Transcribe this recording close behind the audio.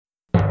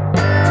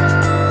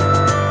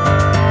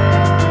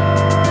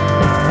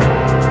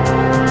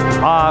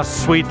Ah,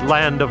 sweet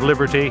land of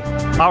liberty.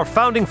 Our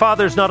founding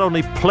fathers not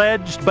only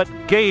pledged, but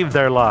gave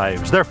their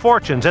lives, their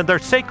fortunes, and their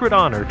sacred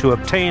honor to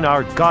obtain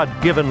our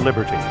God-given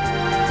liberty.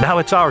 Now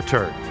it's our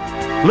turn.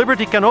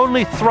 Liberty can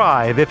only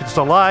thrive if it's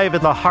alive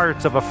in the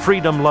hearts of a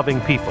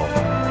freedom-loving people.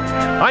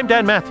 I'm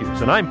Dan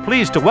Matthews, and I'm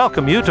pleased to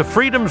welcome you to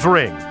Freedom's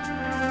Ring.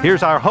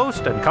 Here's our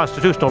host and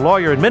constitutional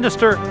lawyer and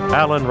minister,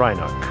 Alan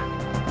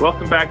Reinach.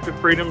 Welcome back to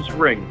Freedom's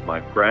Ring,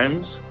 my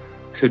friends.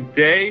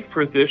 Today,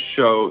 for this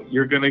show,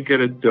 you're going to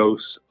get a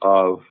dose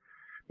of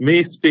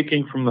me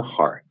speaking from the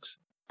heart.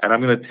 And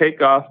I'm going to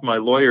take off my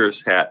lawyer's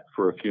hat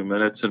for a few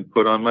minutes and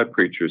put on my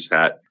preacher's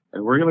hat.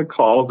 And we're going to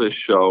call this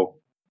show,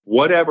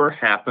 Whatever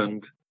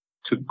Happened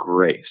to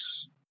Grace.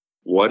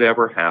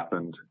 Whatever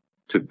Happened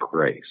to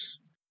Grace.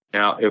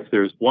 Now, if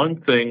there's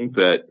one thing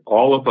that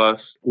all of us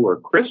who are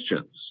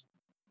Christians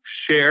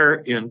share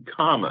in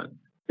common,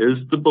 is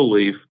the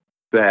belief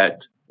that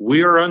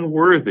we are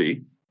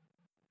unworthy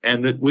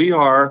and that we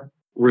are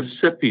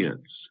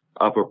recipients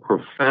of a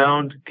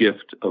profound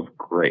gift of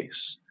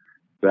grace,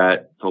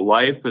 that the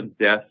life and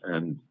death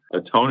and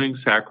atoning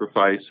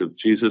sacrifice of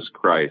Jesus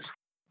Christ,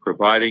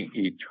 providing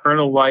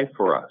eternal life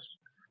for us,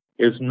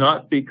 is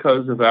not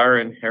because of our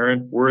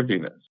inherent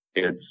worthiness.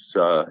 It's,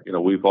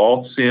 we've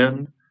all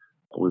sinned,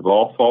 we've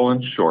all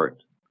fallen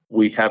short,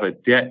 we have a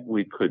debt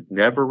we could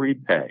never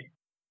repay,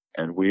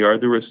 and we are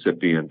the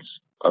recipients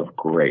of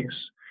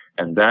grace.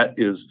 And that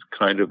is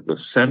kind of the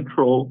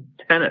central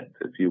tenet,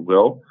 if you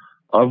will,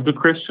 of the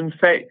Christian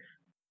faith,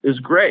 is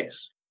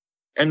grace.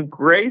 And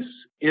grace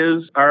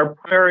is our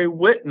primary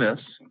witness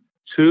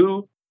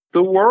to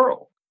the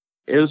world,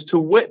 is to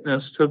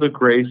witness to the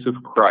grace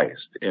of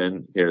Christ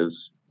in his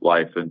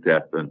life and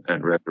death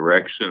and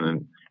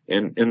resurrection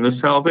and in the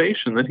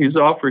salvation that he's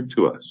offered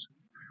to us.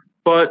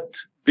 But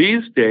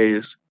these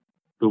days,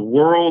 the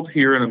world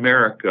here in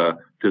America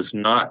does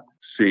not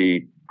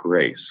see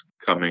grace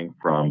coming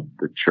from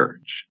the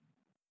church.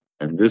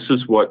 And this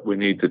is what we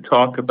need to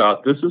talk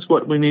about. This is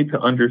what we need to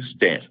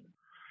understand.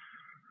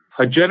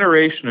 A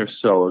generation or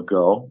so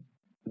ago,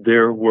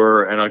 there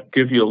were, and I'll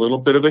give you a little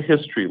bit of a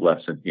history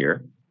lesson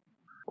here,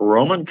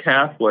 Roman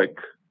Catholic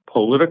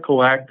political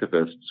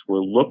activists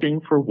were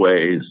looking for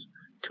ways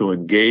to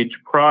engage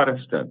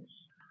Protestants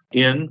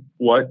in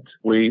what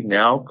we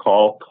now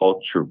call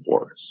culture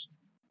wars.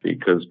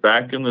 Because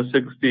back in the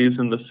 60s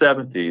and the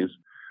 70s,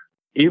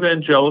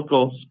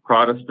 evangelical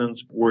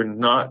Protestants were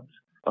not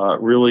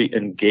really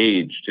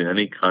engaged in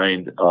any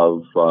kind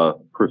of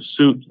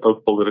pursuit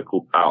of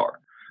political power.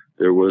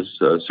 There was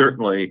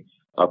certainly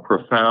a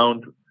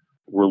profound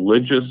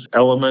religious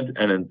element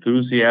and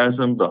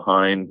enthusiasm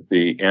behind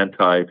the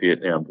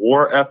anti-Vietnam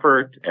War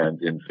effort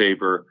and in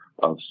favor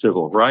of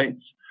civil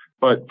rights.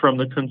 But from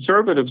the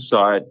conservative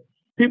side,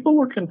 people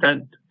were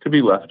content to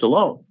be left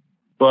alone.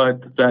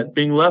 But that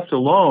being left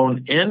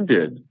alone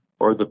ended,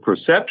 or the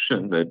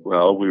perception that,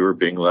 we were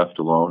being left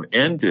alone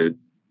ended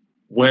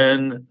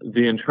when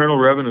the Internal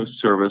Revenue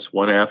Service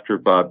went after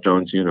Bob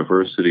Jones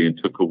University and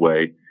took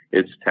away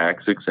its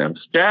tax-exempt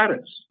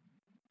status.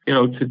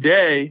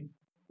 Today,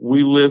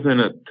 we live in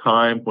a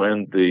time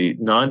when the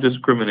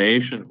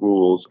non-discrimination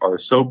rules are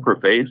so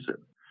pervasive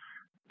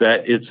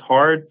that it's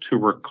hard to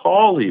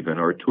recall even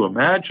or to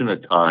imagine a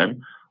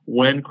time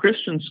when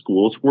Christian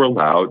schools were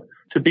allowed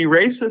to be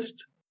racist.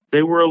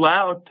 They were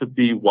allowed to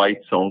be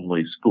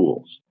whites-only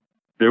schools.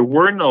 There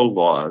were no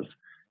laws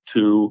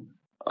to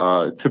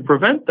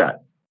prevent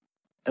that.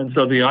 And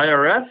so the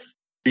IRS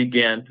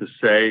began to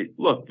say,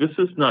 look, this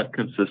is not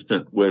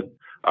consistent with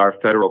our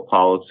federal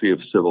policy of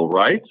civil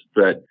rights,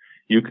 that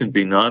you can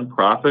be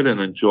nonprofit and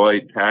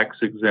enjoy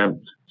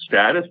tax-exempt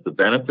status, the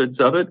benefits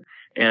of it,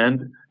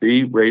 and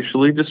be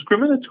racially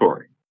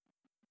discriminatory.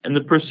 And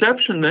the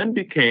perception then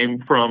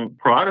became from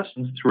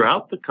Protestants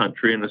throughout the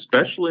country, and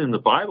especially in the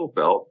Bible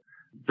Belt,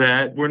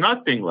 that we're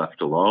not being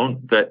left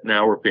alone, that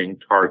now we're being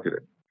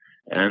targeted.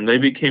 And they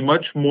became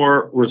much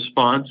more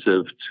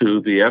responsive to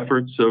the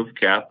efforts of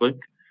Catholic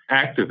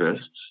activists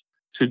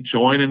to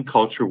join in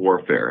culture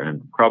warfare.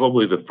 And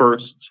probably the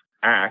first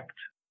act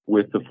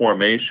with the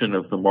formation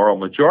of the moral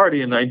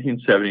majority in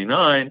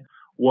 1979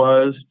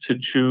 was to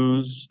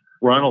choose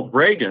Ronald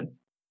Reagan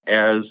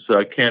as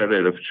a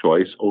candidate of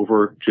choice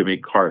over Jimmy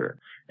Carter.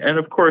 And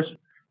of course,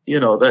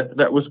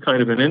 that was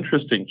kind of an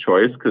interesting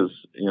choice because,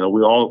 we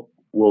all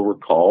will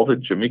recall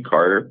that Jimmy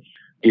Carter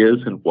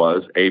is and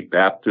was a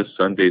Baptist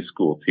Sunday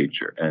school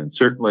teacher, and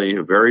certainly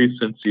a very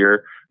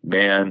sincere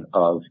man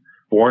of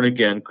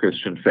born-again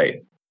Christian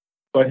faith.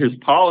 But his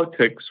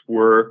politics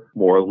were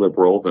more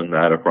liberal than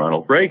that of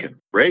Ronald Reagan.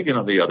 Reagan,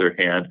 on the other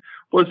hand,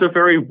 was a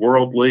very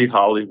worldly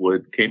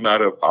came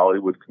out of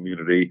Hollywood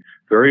community,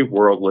 very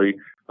worldly,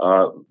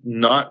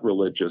 not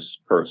religious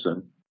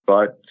person,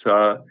 but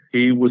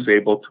he was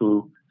able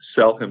to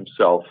sell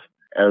himself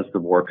as the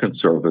more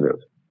conservative.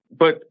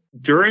 But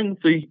during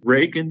the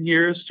Reagan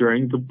years,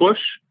 during the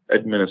Bush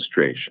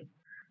administration,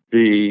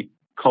 the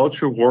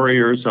culture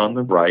warriors on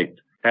the right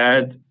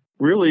had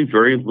really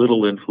very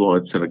little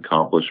influence and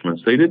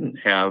accomplishments. They didn't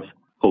have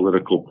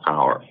political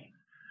power.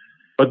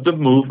 But the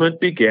movement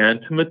began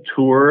to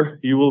mature.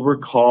 You will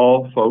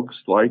recall folks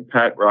like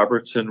Pat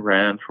Robertson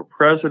ran for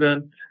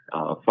president,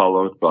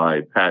 followed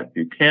by Pat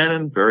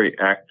Buchanan, very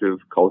active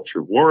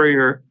culture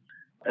warrior.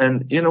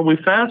 And, we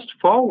fast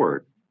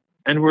forward,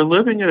 and we're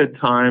living at a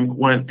time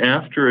when,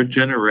 after a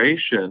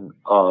generation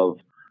of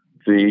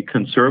the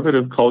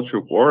conservative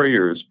culture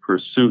warriors'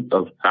 pursuit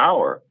of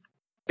power,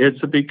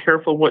 it's a be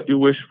careful what you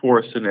wish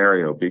for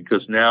scenario,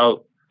 because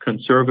now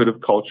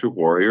conservative culture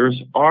warriors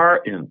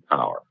are in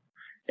power.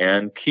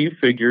 And key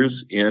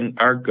figures in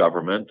our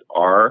government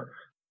are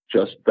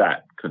just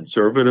that,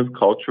 conservative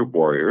culture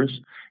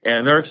warriors,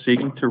 and are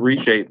seeking to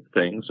reshape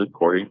things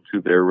according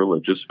to their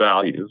religious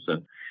values.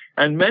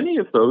 And many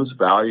of those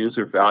values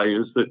are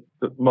values that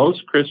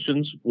most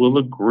Christians will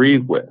agree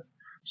with.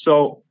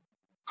 So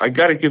I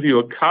got to give you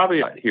a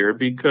caveat here,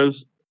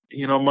 because,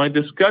 my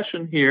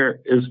discussion here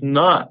is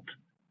not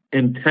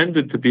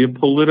intended to be a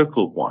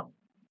political one.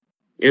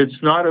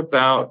 It's not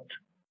about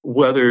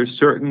whether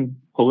certain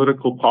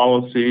political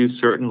policies,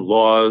 certain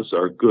laws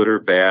are good or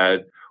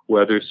bad,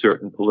 whether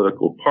certain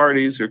political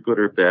parties are good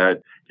or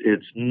bad.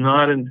 It's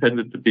not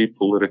intended to be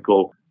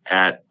political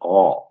at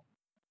all.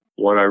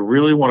 What I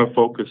really want to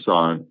focus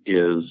on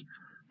is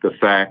the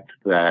fact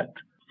that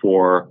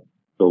for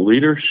the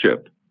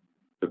leadership,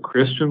 the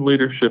Christian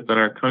leadership in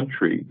our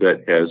country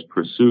that has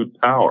pursued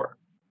power,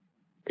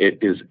 it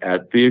is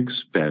at the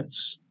expense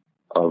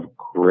of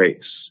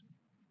grace,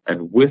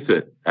 and with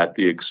it at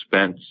the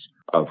expense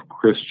of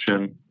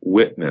Christian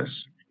witness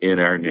in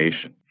our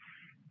nation.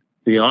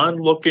 The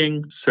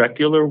onlooking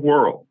secular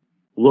world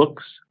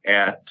looks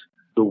at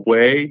the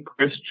way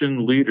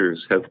Christian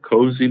leaders have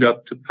cozied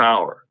up to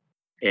power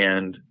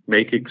and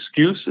make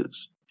excuses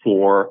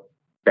for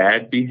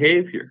bad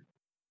behavior.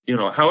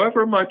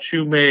 However much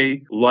you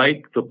may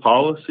like the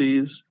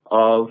policies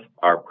of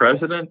our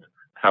president,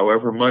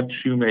 however much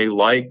you may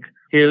like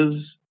his,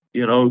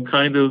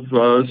 kind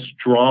of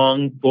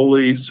strong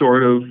bully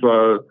sort of,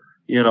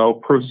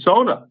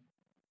 persona,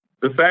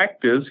 the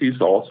fact is he's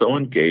also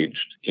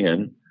engaged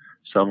in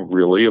some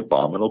really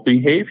abominable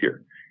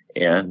behavior.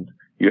 And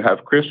you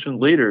have Christian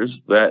leaders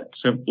that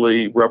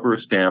simply rubber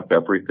stamp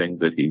everything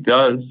that he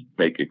does,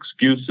 make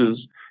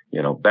excuses,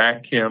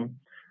 back him,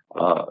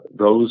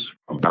 those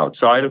from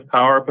outside of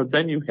power. But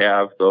then you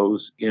have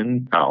those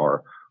in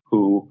power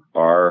who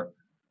are,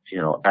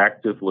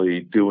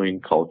 actively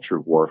doing culture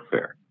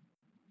warfare.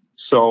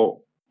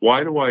 So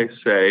why do I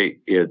say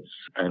it's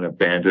an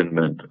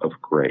abandonment of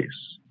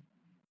grace?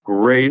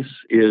 Grace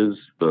is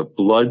the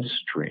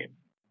bloodstream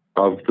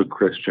of the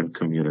Christian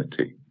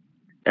community.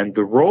 And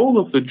the role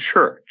of the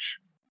church,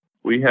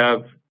 we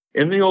have,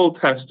 in the Old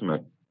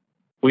Testament,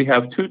 we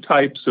have two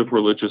types of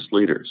religious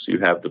leaders. You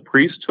have the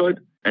priesthood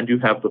and you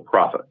have the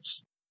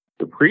prophets.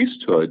 The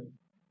priesthood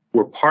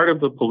were part of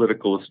the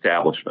political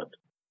establishment.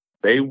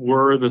 They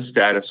were the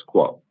status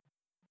quo.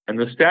 And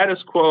the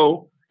status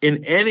quo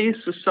in any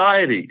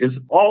society is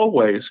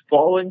always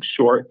falling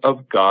short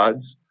of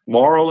God's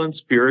moral and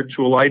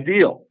spiritual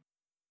ideal.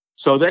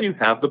 So then you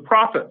have the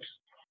prophets.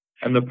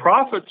 And the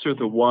prophets are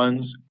the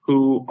ones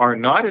who are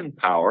not in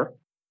power.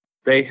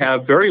 They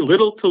have very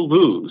little to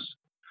lose,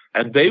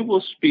 and they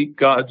will speak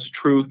God's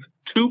truth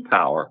to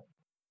power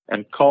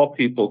and call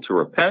people to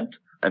repent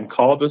and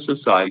call the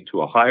society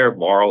to a higher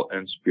moral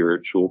and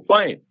spiritual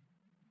plane.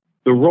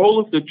 The role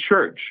of the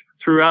church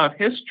throughout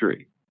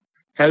history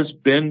has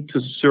been to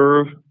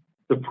serve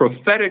the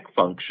prophetic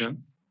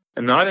function,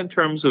 and not in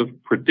terms of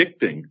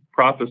predicting.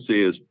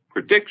 Prophecy as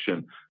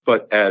prediction,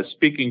 but as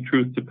speaking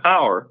truth to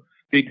power,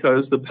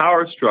 because the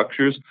power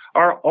structures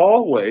are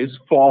always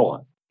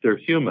fallen. They're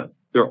human.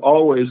 They're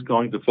always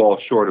going to fall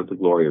short of the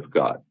glory of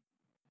God.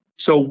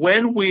 So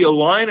when we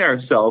align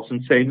ourselves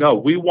and say, no,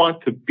 we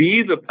want to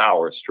be the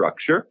power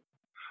structure,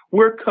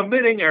 we're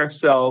committing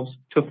ourselves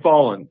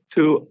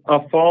to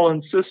a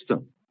fallen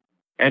system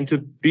and to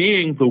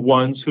being the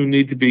ones who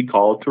need to be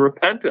called to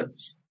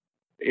repentance.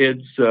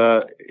 It's,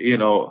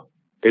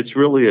 it's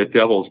really a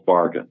devil's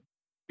bargain.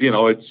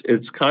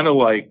 It's kind of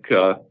like,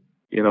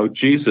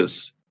 Jesus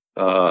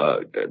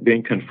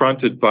being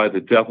confronted by the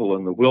devil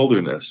in the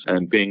wilderness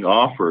and being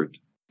offered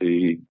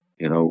the,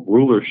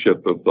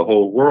 rulership of the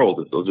whole world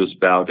if they'll just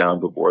bow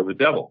down before the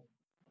devil.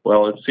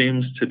 Well, it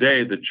seems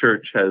today the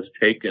church has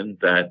taken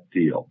that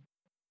deal.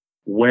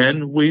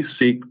 When we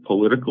seek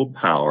political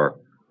power,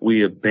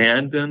 we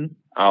abandon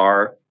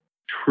our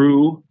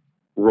true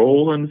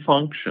role and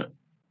function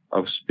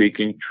of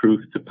speaking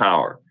truth to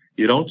power.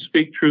 You don't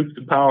speak truth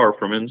to power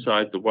from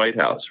inside the White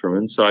House, from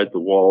inside the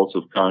walls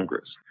of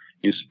Congress.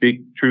 You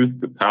speak truth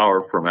to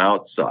power from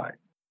outside.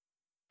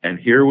 And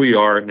here we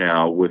are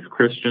now with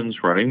Christians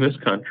running this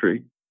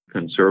country,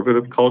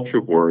 conservative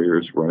culture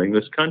warriors running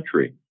this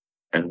country.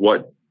 And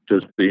what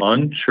does the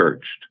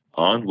unchurched,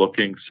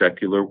 onlooking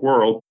secular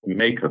world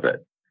make of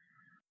it?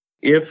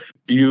 If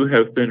you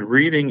have been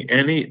reading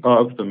any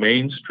of the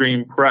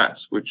mainstream press,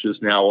 which is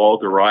now all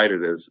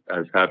derided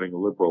as having a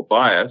liberal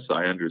bias,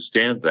 I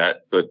understand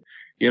that, but,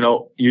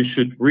 you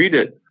should read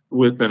it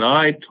with an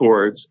eye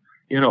towards,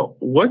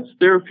 what's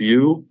their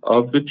view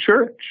of the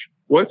church?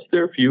 What's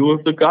their view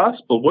of the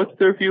gospel? What's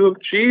their view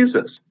of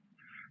Jesus?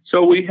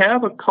 So we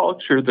have a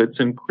culture that's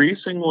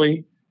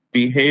increasingly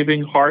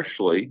behaving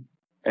harshly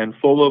and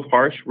full of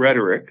harsh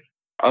rhetoric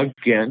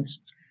against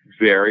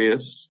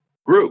various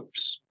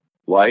groups.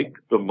 Like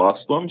the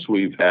Muslims,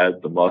 we've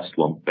had the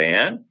Muslim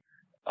ban.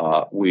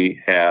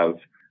 We have,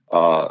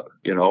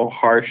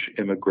 harsh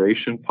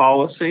immigration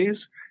policies,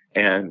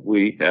 and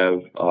we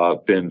have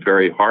been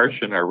very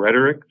harsh in our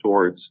rhetoric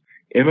towards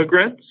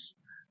immigrants.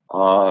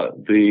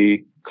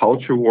 The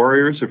culture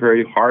warriors are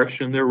very harsh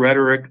in their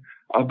rhetoric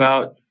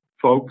about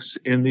folks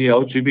in the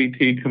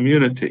LGBT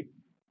community.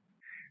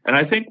 And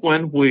I think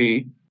when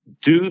we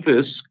do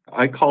this,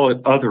 I call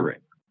it othering,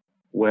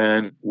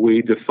 when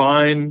we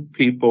define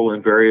people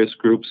in various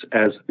groups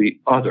as the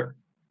other,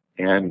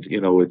 and,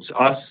 it's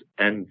us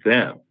and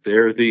them,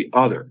 they're the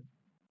other.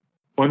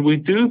 When we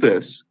do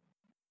this,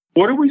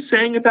 what are we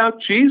saying about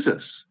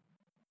Jesus?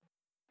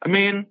 I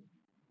mean,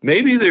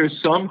 maybe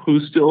there's some who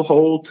still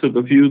hold to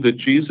the view that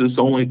Jesus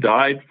only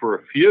died for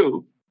a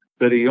few,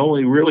 that he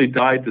only really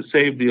died to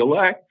save the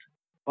elect.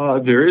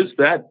 There is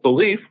that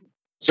belief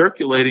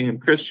circulating in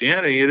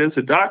Christianity. It is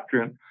a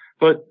doctrine.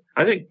 But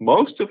I think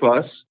most of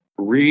us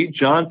read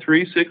John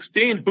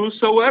 3:16,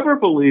 whosoever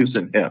believes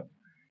in him.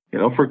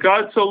 For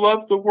God so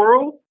loved the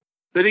world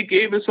that he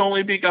gave his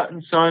only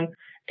begotten son.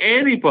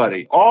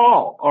 Anybody,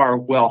 all are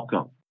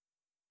welcome.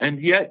 And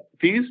yet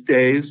these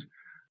days,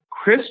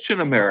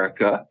 Christian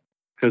America,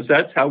 because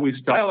that's how we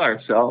style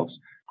ourselves,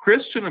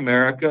 Christian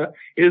America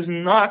is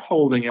not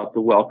holding out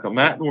the welcome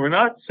mat, and we're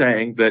not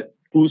saying that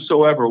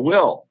whosoever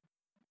will.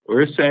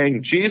 We're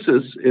saying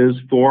Jesus is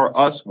for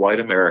us white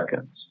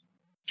Americans.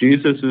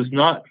 Jesus is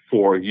not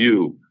for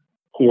you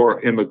poor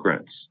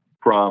immigrants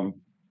from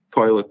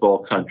toilet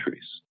bowl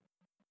countries.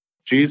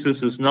 Jesus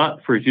is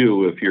not for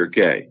you if you're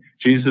gay.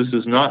 Jesus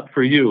is not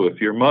for you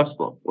if you're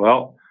Muslim.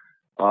 Well,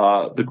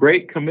 the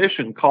Great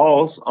Commission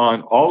calls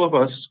on all of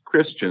us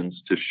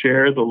Christians to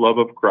share the love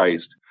of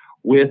Christ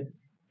with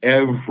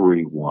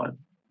everyone.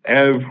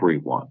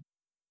 Everyone.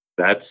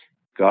 That's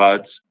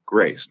God's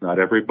grace. Not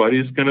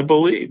everybody's going to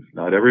believe.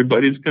 Not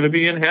everybody's going to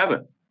be in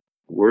heaven.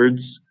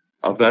 Words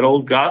of that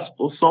old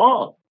gospel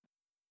song.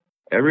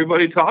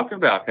 Everybody talking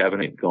about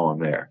heaven ain't going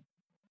there.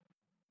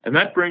 And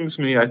that brings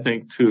me, I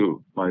think,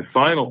 to my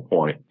final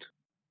point.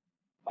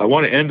 I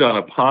want to end on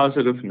a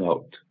positive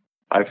note.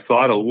 I've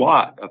thought a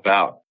lot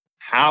about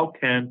how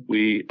can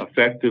we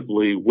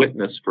effectively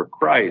witness for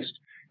Christ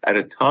at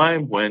a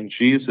time when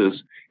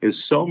Jesus is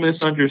so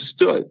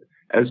misunderstood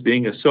as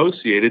being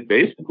associated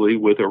basically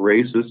with a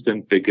racist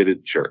and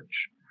bigoted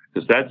church,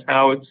 because that's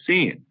how it's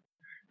seen.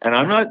 And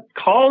I'm not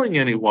calling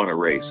anyone a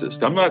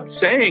racist. I'm not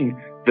saying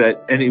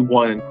that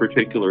anyone in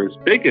particular is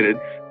bigoted,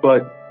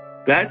 but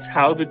that's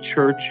how the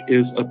church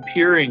is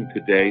appearing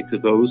today to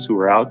those who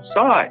are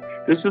outside.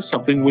 This is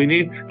something we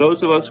need.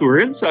 Those of us who are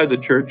inside the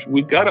church,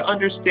 we've got to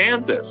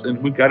understand this,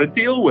 and we've got to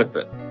deal with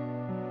it.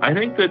 I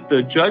think that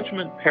the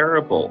judgment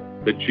parable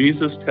that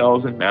Jesus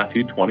tells in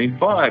Matthew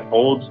 25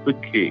 holds the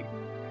key.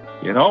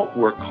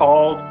 We're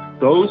called,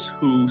 those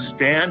who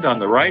stand on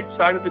the right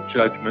side of the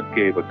judgment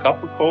gave a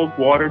cup of cold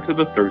water to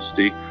the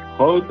thirsty,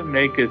 clothed the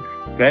naked,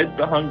 fed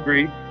the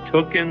hungry,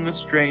 took in the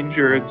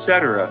stranger,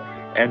 etc.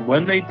 And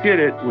when they did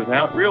it,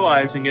 without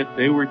realizing it,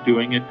 they were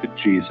doing it to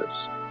Jesus.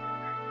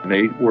 And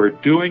they were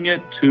doing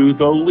it to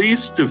the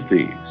least of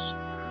these.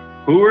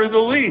 Who are the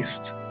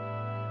least?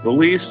 The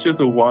least are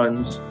the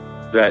ones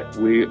that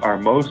we are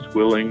most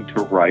willing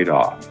to write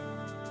off.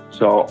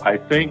 So I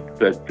think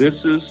that this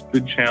is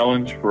the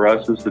challenge for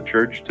us as the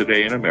church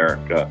today in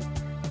America,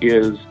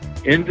 is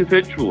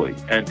individually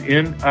and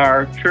in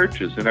our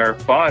churches, in our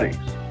bodies,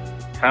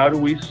 how do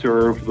we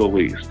serve the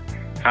least?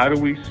 How do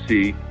we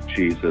see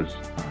Jesus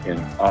in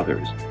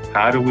others?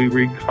 How do we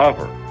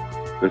recover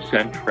the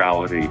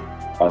centrality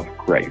of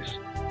grace?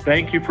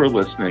 Thank you for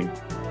listening.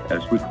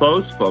 As we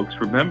close, folks,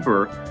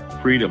 remember,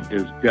 freedom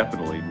is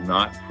definitely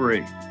not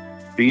free.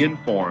 Be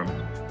informed,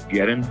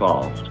 get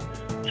involved.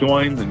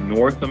 Join the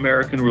North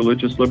American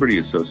Religious Liberty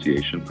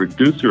Association,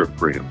 producer of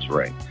Freedom's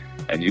Ring.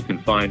 And you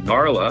can find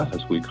NARLA,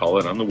 as we call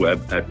it, on the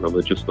web at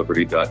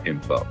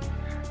religiousliberty.info.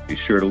 Be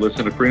sure to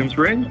listen to Freedom's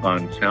Ring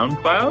on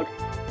SoundCloud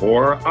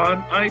or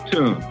on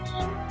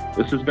iTunes.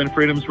 This has been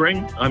Freedom's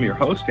Ring. I'm your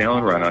host,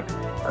 Alan Reinach.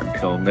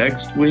 Until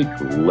next week,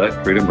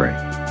 let freedom ring.